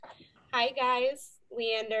Hi, guys.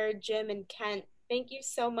 Leander, Jim, and Kent. Thank you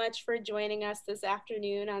so much for joining us this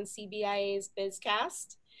afternoon on CBIA's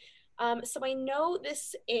BizCast. So I know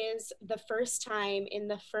this is the first time in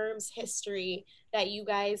the firm's history that you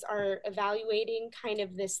guys are evaluating kind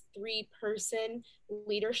of this three-person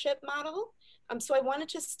leadership model. So I wanted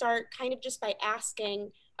to start kind of just by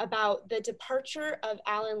asking about the departure of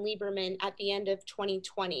Alan Lieberman at the end of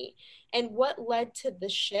 2020 and what led to the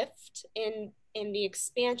shift in the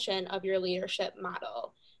expansion of your leadership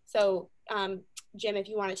model. So, Jim, if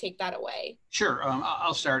you want to take that away. Sure.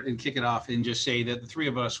 I'll start and kick it off and just say that the three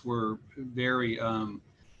of us were very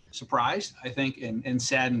surprised, I think, and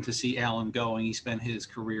saddened to see Alan going. He spent his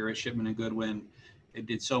career at Shipman and Goodwin. It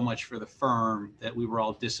did so much for the firm that we were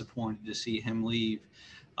all disappointed to see him leave.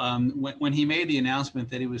 When he made the announcement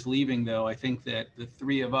that he was leaving, though, I think that the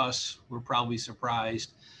three of us were probably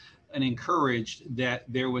surprised and encouraged that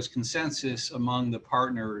there was consensus among the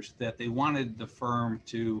partners that they wanted the firm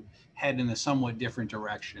to head in a somewhat different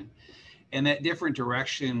direction. And that different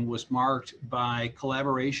direction was marked by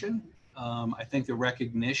collaboration. I think the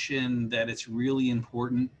recognition that it's really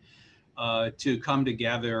important to come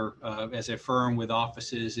together as a firm with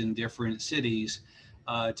offices in different cities,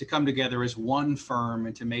 to come together as one firm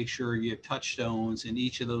and to make sure you have touchstones in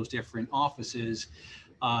each of those different offices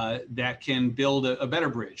that can build a better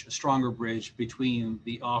bridge, a stronger bridge between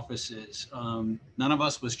the offices. None of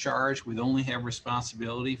us was charged with only have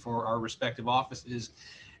responsibility for our respective offices.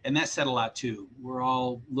 And that said a lot too. We're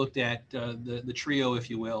all looked at the trio,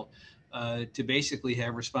 if you will, to basically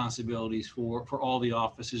have responsibilities for all the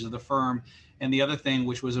offices of the firm. And the other thing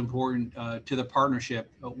which was important to the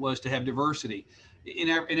partnership was to have diversity in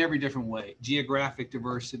every different way: geographic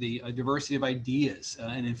diversity, a diversity of ideas,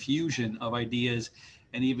 an infusion of ideas,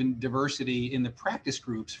 and even diversity in the practice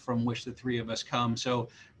groups from which the three of us come. So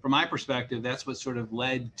from my perspective, that's what sort of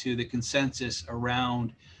led to the consensus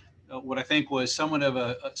around what I think was somewhat of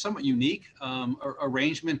a somewhat unique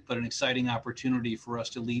arrangement, but an exciting opportunity for us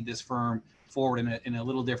to lead this firm forward in a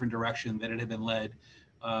little different direction than it had been led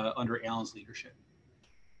under Alan's leadership.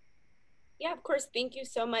 Yeah, of course. Thank you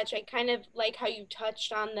so much. I kind of like how you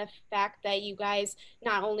touched on the fact that you guys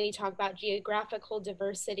not only talk about geographical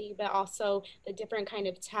diversity, but also the different kind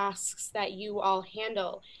of tasks that you all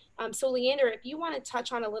handle. So, Leander, if you want to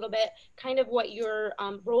touch on a little bit kind of what your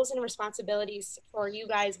roles and responsibilities for you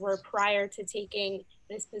guys were prior to taking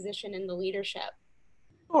this position in the leadership.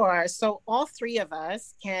 Sure. So all three of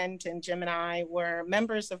us, Kent and Jim and I, were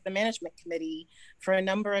members of the management committee for a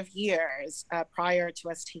number of years prior to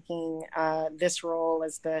us taking this role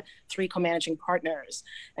as the three co-managing partners.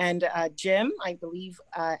 And Jim, I believe,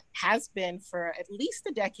 has been for at least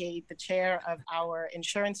a decade the chair of our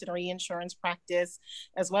insurance and reinsurance practice,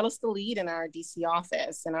 as well as the lead in our DC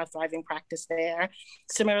office and our thriving practice there.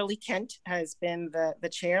 Similarly, Kent has been the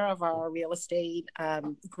chair of our real estate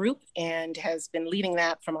group and has been leading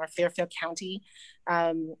that from our Fairfield County,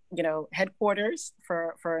 headquarters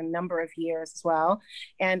for a number of years as well.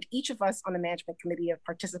 And each of us on the management committee have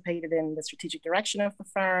participated in the strategic direction of the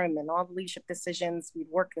firm and all the leadership decisions. We've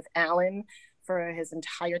worked with Alan for his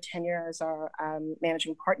entire tenure as our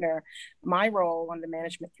managing partner. My role on the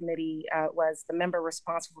management committee was the member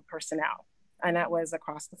responsible for personnel, and that was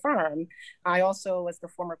across the firm. I also was the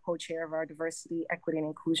former co-chair of our Diversity, Equity, and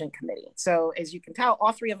Inclusion Committee. So as you can tell,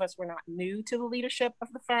 all three of us were not new to the leadership of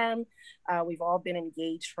the firm. We've all been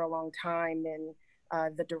engaged for a long time in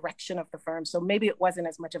the direction of the firm. So maybe it wasn't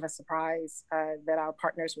as much of a surprise that our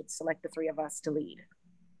partners would select the three of us to lead.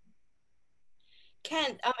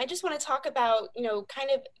 Ken, I just want to talk about,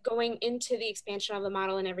 kind of going into the expansion of the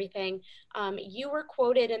model and everything. You were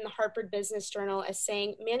quoted in the Harvard Business Journal as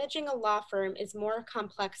saying, managing a law firm is more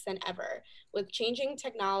complex than ever, with changing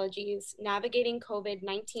technologies, navigating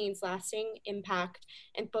COVID-19's lasting impact,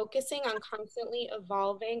 and focusing on constantly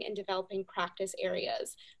evolving and developing practice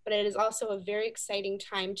areas. But it is also a very exciting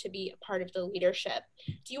time to be a part of the leadership.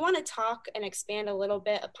 Do you want to talk and expand a little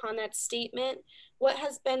bit upon that statement? What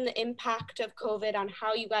has been the impact of COVID on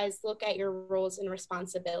how you guys look at your roles and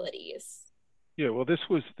responsibilities? Yeah, well, this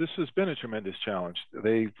has been a tremendous challenge.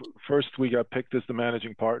 We got picked as the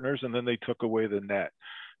managing partners, and then they took away the net,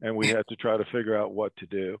 and we had to try to figure out what to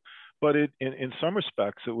do. But in some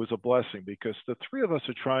respects, it was a blessing because the three of us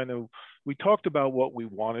are we talked about what we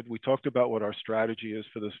wanted, we talked about what our strategy is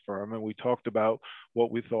for this firm, and we talked about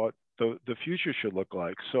what we thought the future should look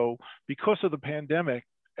like. So because of the pandemic,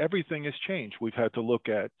 everything has changed. We've had to look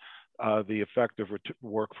at the effect of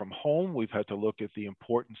work from home. We've had to look at the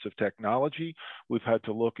importance of technology. We've had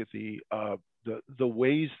to look at the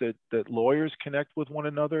ways that lawyers connect with one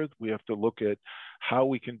another. We have to look at how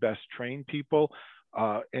we can best train people.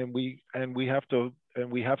 and we have to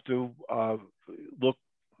look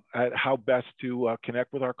at how best to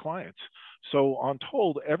connect with our clients. So on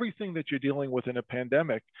Told, everything that you're dealing with in a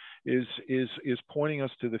pandemic is pointing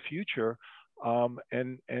us to the future,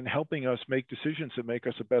 and helping us make decisions that make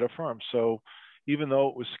us a better firm. So even though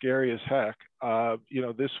it was scary as heck,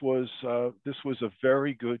 this was a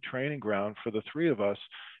very good training ground for the three of us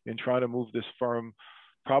in trying to move this firm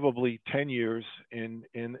probably 10 years in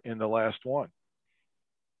the last one.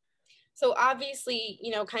 So obviously,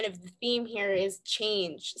 kind of the theme here is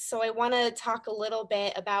change. So I want to talk a little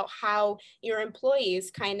bit about how your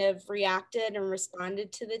employees kind of reacted and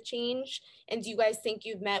responded to the change. And do you guys think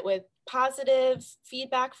you've met with positive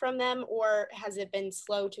feedback from them, or has it been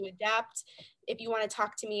slow to adapt? If you want to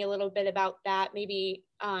talk to me a little bit about that, maybe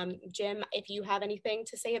Jim, if you have anything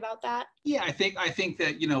to say about that. Yeah, I think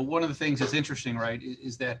that, one of the things that's interesting, right,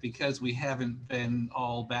 is that because we haven't been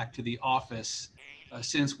all back to the office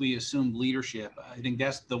since we assumed leadership, I think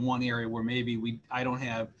that's the one area where maybe I don't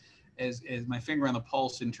have as my finger on the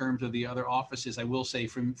pulse in terms of the other offices. I will say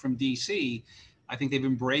from DC, I think they've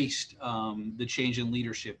embraced the change in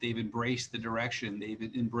leadership. They've embraced the direction. They've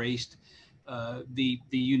embraced the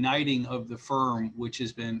uniting of the firm, which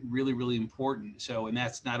has been really, really important. So, and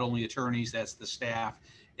that's not only attorneys, that's the staff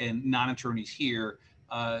and non-attorneys here.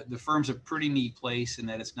 The firm's a pretty neat place in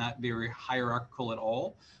that it's not very hierarchical at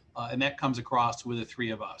all. And that comes across with the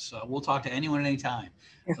three of us. We'll talk to anyone at any time.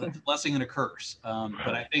 That's a blessing and a curse.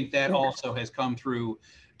 But I think that also has come through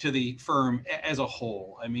to the firm as a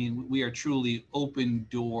whole. I mean, we are truly open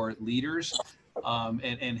door leaders,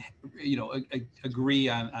 and agree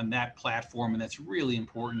on that platform. And that's really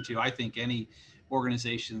important to, I think, any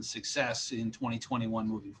organization's success in 2021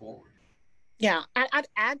 moving forward. Yeah, I'd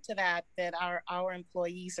add to that our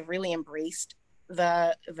employees have really embraced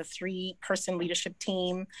the 3-person leadership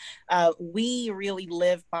team. We really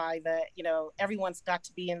live by everyone's got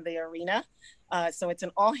to be in the arena. So it's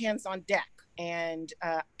an all hands on deck, and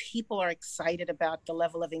people are excited about the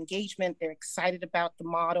level of engagement. They're excited about the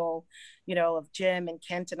model, of Jim and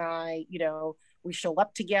Kent and I. We show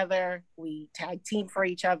up together, we tag team for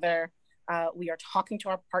each other. We are talking to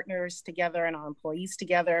our partners together and our employees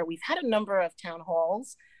together. We've had a number of town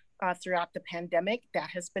halls throughout the pandemic.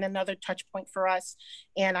 That has been another touch point for us.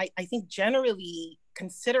 And I think generally,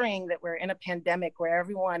 considering that we're in a pandemic where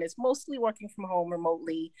everyone is mostly working from home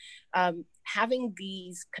remotely, having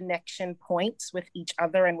these connection points with each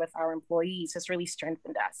other and with our employees has really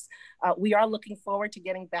strengthened us. We are looking forward to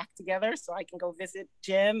getting back together so I can go visit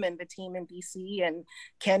Jim and the team in DC and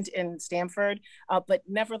Kent in Stamford. But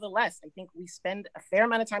nevertheless, I think we spend a fair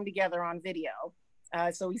amount of time together on video.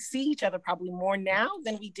 So we see each other probably more now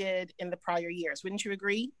than we did in the prior years. Wouldn't you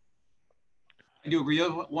agree? I do agree.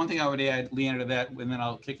 One thing I would add, Leanna, to that, and then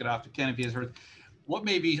I'll kick it off to Ken if he has heard. What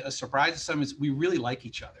may be a surprise to some is we really like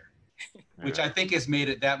each other, which I think has made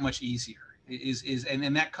it that much easier.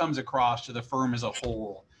 And that comes across to the firm as a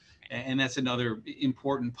whole, and that's another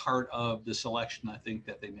important part of the selection I think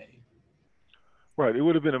that they made. Right.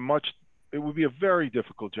 It would be a very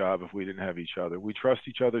difficult job if we didn't have each other. We trust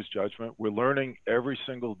each other's judgment. We're learning every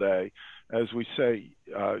single day. As we say,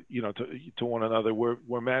 to one another,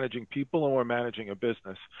 we're managing people and we're managing a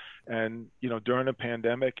business. And, during a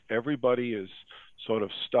pandemic, everybody is sort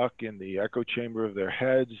of stuck in the echo chamber of their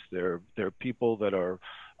heads. They're people that are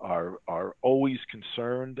always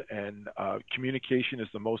concerned, and communication is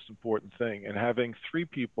the most important thing. And having 3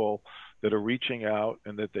 people that are reaching out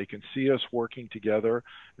and that they can see us working together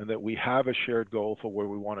and that we have a shared goal for where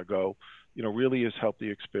we want to go, really has helped the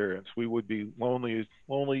experience. We would be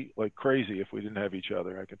lonely like crazy if we didn't have each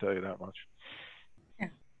other. I can tell you that much.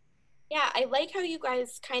 Yeah, I like how you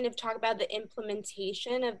guys kind of talk about the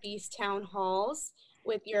implementation of these town halls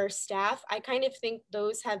with your staff. I kind of think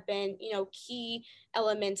those have been, key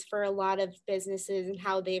elements for a lot of businesses and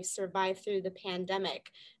how they've survived through the pandemic.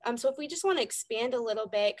 So if we just want to expand a little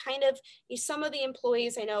bit, kind of some of the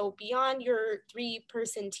employees, I know beyond your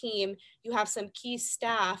 3-person team, you have some key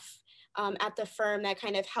staff at the firm that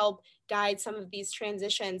kind of help guide some of these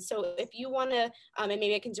transitions. So if you want to, and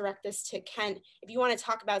maybe I can direct this to Kent, if you want to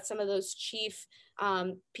talk about some of those chief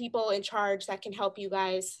people in charge that can help you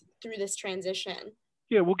guys through this transition.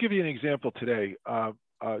 Yeah, we'll give you an example today.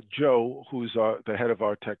 Joe, who's the head of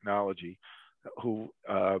our technology, who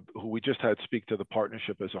we just had speak to the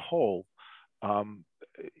partnership as a whole,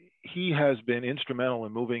 he has been instrumental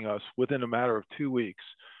in moving us within a matter of 2 weeks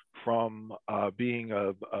from being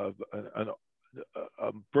a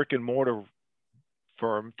brick and mortar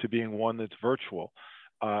firm to being one that's virtual.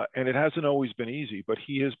 And it hasn't always been easy, but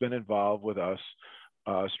he has been involved with us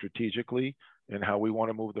strategically and how we want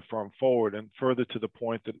to move the firm forward. And further to the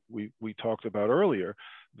point that we talked about earlier,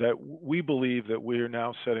 that we believe that we are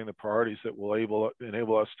now setting the priorities that will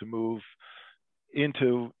enable us to move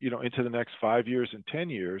into the next 5 years and 10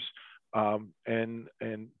 years, and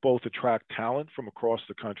both attract talent from across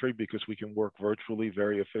the country because we can work virtually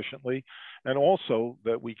very efficiently, and also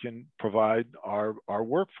that we can provide our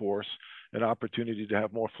workforce an opportunity to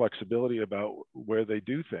have more flexibility about where they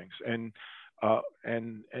do things. And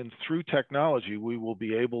through technology, we will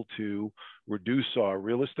be able to reduce our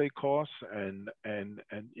real estate costs and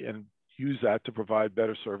use that to provide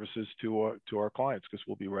better services to our clients, because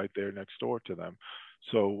we'll be right there next door to them.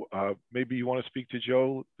 So maybe you want to speak to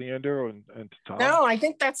Joe Leander and to Tom? No, I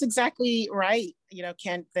think that's exactly right.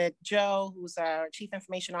 Kent, that Joe, who's our Chief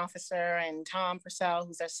Information Officer, and Tom Purcell,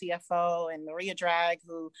 who's our CFO, and Maria Drag,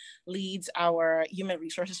 who leads our human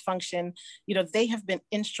resources function, they have been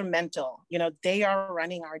instrumental. They are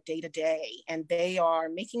running our day-to-day, and they are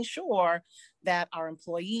making sure that our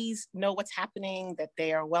employees know what's happening, that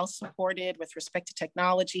they are well supported with respect to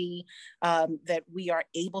technology, that we are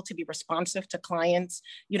able to be responsive to clients.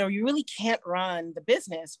 You really can't run the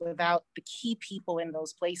business without the key people in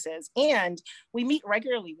those places. And we meet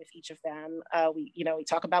regularly with each of them. We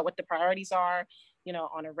talk about what the priorities are,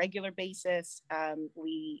 on a regular basis.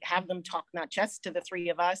 We have them talk not just to the three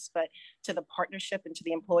of us, but to the partnership and to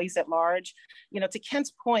the employees at large. To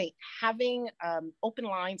Kent's point, having open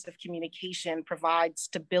lines of communication provides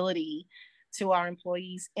stability to our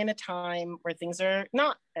employees in a time where things are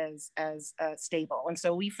not as stable. And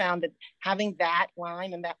so we found that having that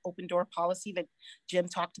line and that open door policy that Jim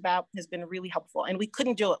talked about has been really helpful. And we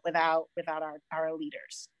couldn't do it without our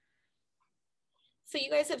leaders. So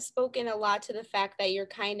you guys have spoken a lot to the fact that you're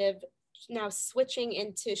kind of now switching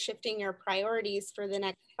into shifting your priorities for the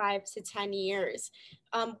next 5 to 10 years.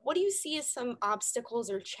 What do you see as some obstacles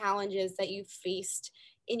or challenges that you've faced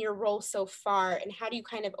in your role so far, and how do you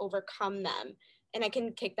kind of overcome them? And I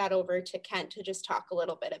can kick that over to Kent to just talk a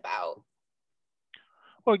little bit about.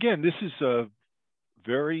 Well, again, this is a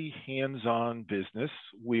very hands-on business.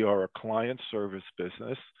 We are a client service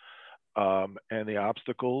business, and the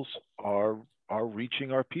obstacles are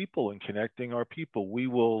reaching our people and connecting our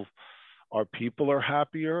people. Our people are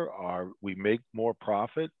happier. We make more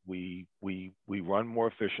profit. We run more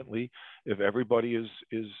efficiently if everybody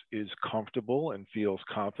is comfortable and feels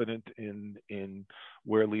confident in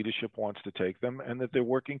where leadership wants to take them, and that they're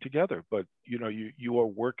working together. But you are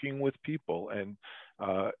working with people, and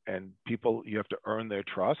people, you have to earn their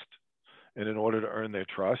trust. And in order to earn their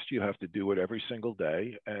trust, you have to do it every single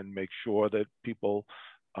day and make sure that people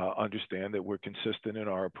understand that we're consistent in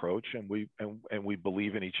our approach, and we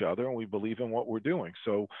believe in each other, and we believe in what we're doing.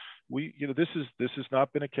 So this has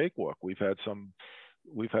not been a cakewalk. We've had some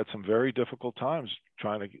very difficult times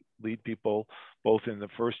trying to lead people, both in the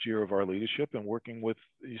first year of our leadership and working with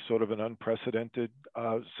sort of an unprecedented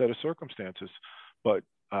set of circumstances. But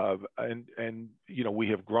we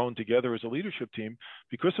have grown together as a leadership team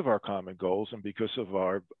because of our common goals and because of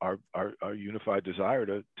our unified desire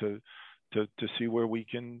to see where we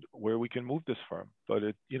can move this firm. But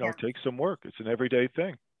it takes some work. It's an everyday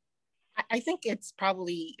thing. I think it's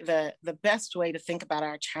probably the best way to think about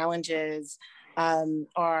our challenges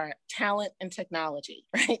are talent and technology,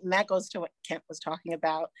 right? And that goes to what Kent was talking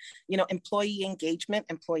about. Employee engagement,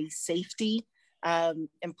 employee safety,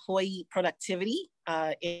 employee productivity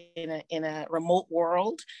in a remote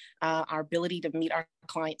world, our ability to meet our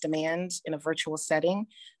client demands in a virtual setting,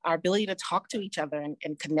 our ability to talk to each other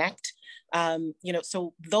and connect.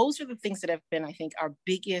 So those are the things that have been, I think, our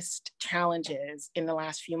biggest challenges in the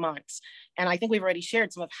last few months. And I think we've already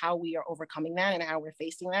shared some of how we are overcoming that and how we're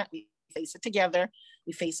facing that. We face it together.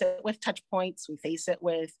 We face it with touch points. We face it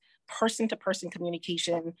with person-to-person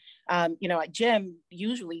communication. Jim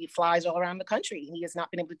usually flies all around the country, and he has not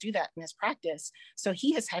been able to do that in his practice. So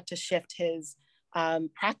he has had to shift his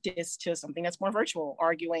practice to something that's more virtual,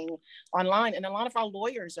 arguing online. And a lot of our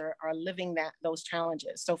lawyers are living those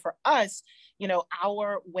challenges. So for us,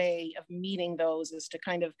 our way of meeting those is to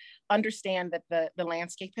kind of understand that the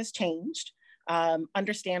landscape has changed.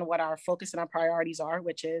 Understand what our focus and our priorities are,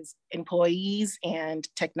 which is employees and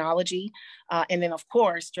technology, and then of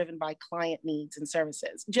course driven by client needs and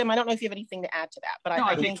services. Jim, I don't know if you have anything to add to that, but no,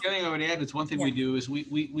 I think the only thing I would add is one thing we do is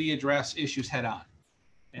we address issues head on,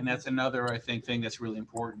 and that's another, I think, thing that's really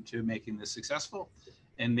important to making this successful.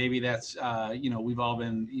 And maybe that's we've all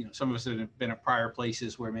been, some of us have been at prior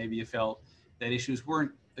places where maybe you felt that issues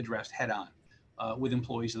weren't addressed head on with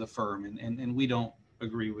employees of the firm, and we don't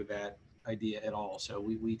agree with that idea at all. So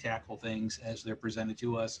we tackle things as they're presented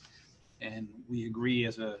to us, and we agree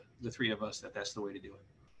as the three of us that that's the way to do it.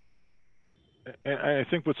 And I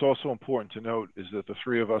think what's also important to note is that the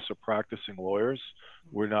three of us are practicing lawyers.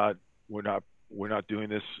 We're not we're not we're not doing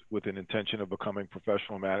this with an intention of becoming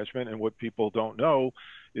professional management. And what people don't know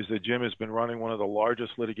is that Jim has been running one of the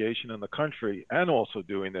largest litigation in the country and also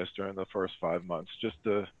doing this during the first 5 months, just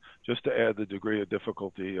to add the degree of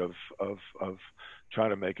difficulty of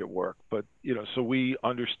trying to make it work. But so we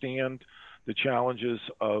understand the challenges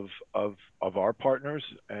of our partners,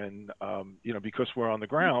 and because we're on the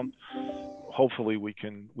ground, hopefully we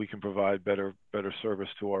can provide better service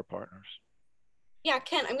to our partners. Yeah,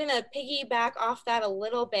 Ken, I'm going to piggyback off that a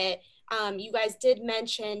little bit. You guys did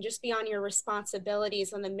mention, just beyond your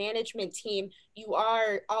responsibilities on the management team, you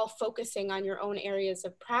are all focusing on your own areas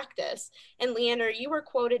of practice. And Leander, you were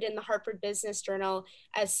quoted in the Hartford Business Journal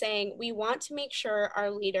as saying, "We want to make sure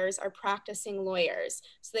our leaders are practicing lawyers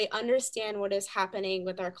so they understand what is happening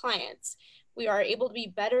with our clients. We are able to be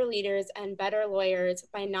better leaders and better lawyers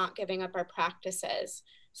by not giving up our practices."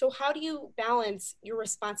 So how do you balance your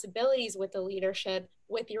responsibilities with the leadership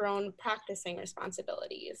with your own practicing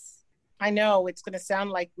responsibilities? I know it's going to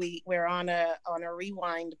sound like we're on a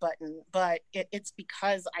rewind button, but it's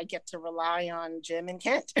because I get to rely on Jim and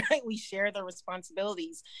Kent. Right? We share the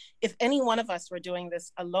responsibilities. If any one of us were doing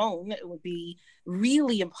this alone, it would be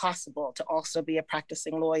really impossible to also be a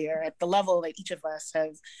practicing lawyer at the level that each of us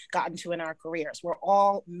have gotten to in our careers. We're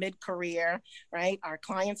all mid-career, right? Our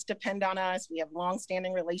clients depend on us. We have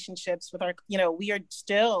long-standing relationships with we are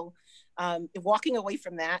still walking away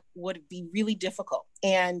from that would be really difficult.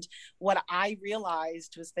 And what I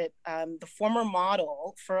realized was that the former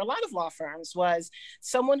model for a lot of law firms was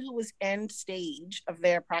someone who was end stage of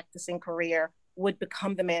their practicing career would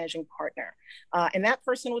become the managing partner. And that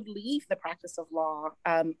person would leave the practice of law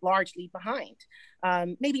largely behind,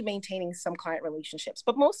 maybe maintaining some client relationships,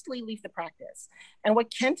 but mostly leave the practice. And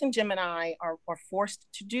what Kent and Jim and I are forced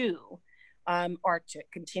to do are to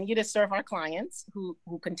continue to serve our clients who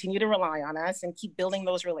continue to rely on us and keep building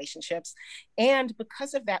those relationships. And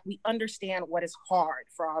because of that, we understand what is hard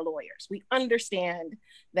for our lawyers. We understand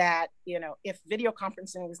that, if video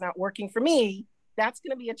conferencing is not working for me, that's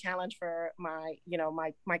going to be a challenge for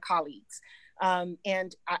my colleagues.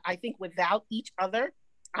 And I think without each other,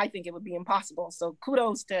 I think it would be impossible. So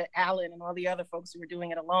kudos to Alan and all the other folks who are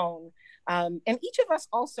doing it alone. And each of us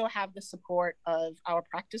also have the support of our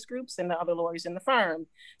practice groups and the other lawyers in the firm.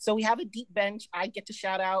 So we have a deep bench. I get to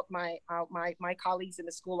shout out my colleagues in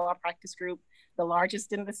the school law practice group, the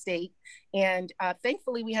largest in the state. And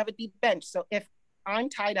thankfully, we have a deep bench. So if I'm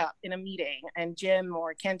tied up in a meeting and Jim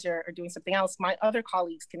or Kent are doing something else, my other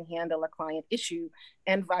colleagues can handle a client issue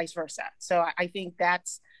and vice versa. So I think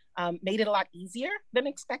that's made it a lot easier than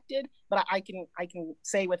expected, but I can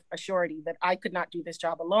say with a surety that I could not do this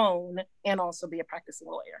job alone and also be a practicing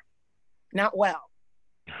lawyer. Not well.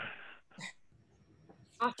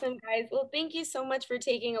 Awesome, guys. Well, thank you so much for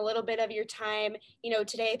taking a little bit of your time.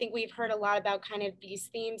 Today I think we've heard a lot about kind of these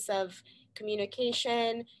themes of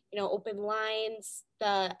communication, open lines,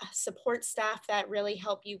 the support staff that really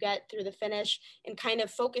help you get through the finish, and kind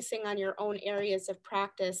of focusing on your own areas of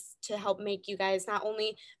practice to help make you guys not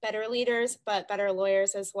only better leaders, but better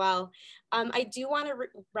lawyers as well. I do want to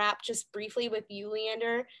wrap just briefly with you,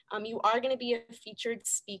 Leander. You are going to be a featured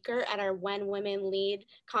speaker at our When Women Lead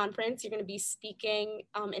conference. You're going to be speaking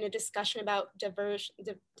in a discussion about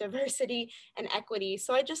diversity and equity.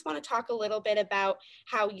 So I just want to talk a little bit about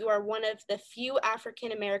how you are one of the few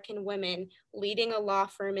African-American women leading a law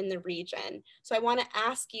firm in the region. So I want to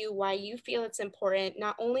ask you why you feel it's important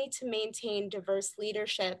not only to maintain diverse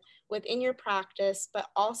leadership within your practice, but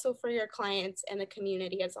also for your clients and the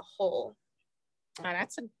community as a whole.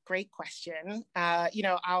 That's a great question.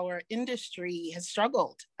 Our industry has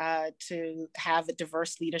struggled to have a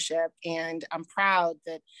diverse leadership, and I'm proud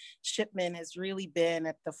that Shipman has really been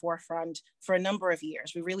at the forefront for a number of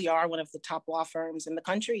years. We really are one of the top law firms in the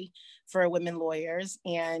country for women lawyers,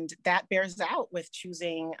 and that bears out with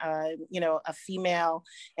choosing, a female,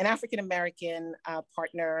 an African-American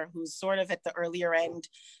partner who's sort of at the earlier end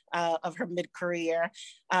of her mid-career.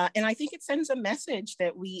 And I think it sends a message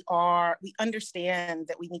that we understand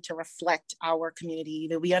that we need to reflect our community,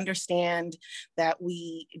 that we understand that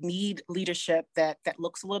we need leadership that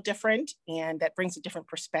looks a little different and that brings a different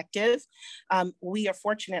perspective. We are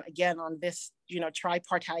fortunate, again, on this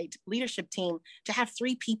tripartite leadership team to have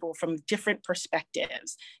 3 people from different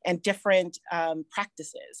perspectives and different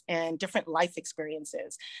practices and different life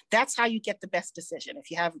experiences. That's how you get the best decision.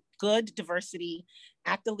 If you have good diversity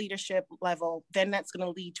at the leadership level, then that's going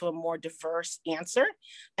to lead to a more diverse answer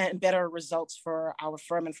and better results for our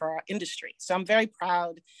firm and for our industry. So I'm very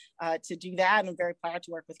proud to do that. And I'm very proud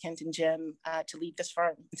to work with Kent and Jim to lead this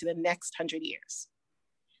firm into the next 100 years.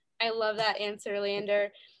 I love that answer,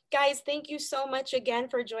 Leander. Guys, thank you so much again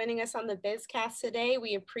for joining us on the BizCast today.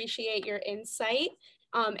 We appreciate your insight.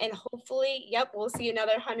 And hopefully, we'll see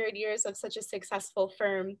another 100 years of such a successful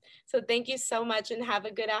firm. So thank you so much and have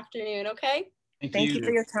a good afternoon, okay? Thank you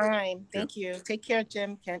for your time. Thank you. Take care,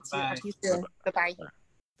 Jim. Kent. See you soon. Bye-bye.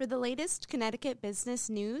 For the latest Connecticut business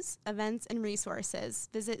news, events, and resources,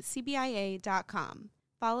 visit cbia.com.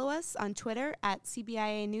 Follow us on Twitter at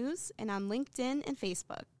CBIA News and on LinkedIn and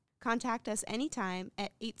Facebook. Contact us anytime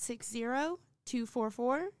at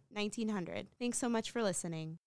 860-244-1900. Thanks so much for listening.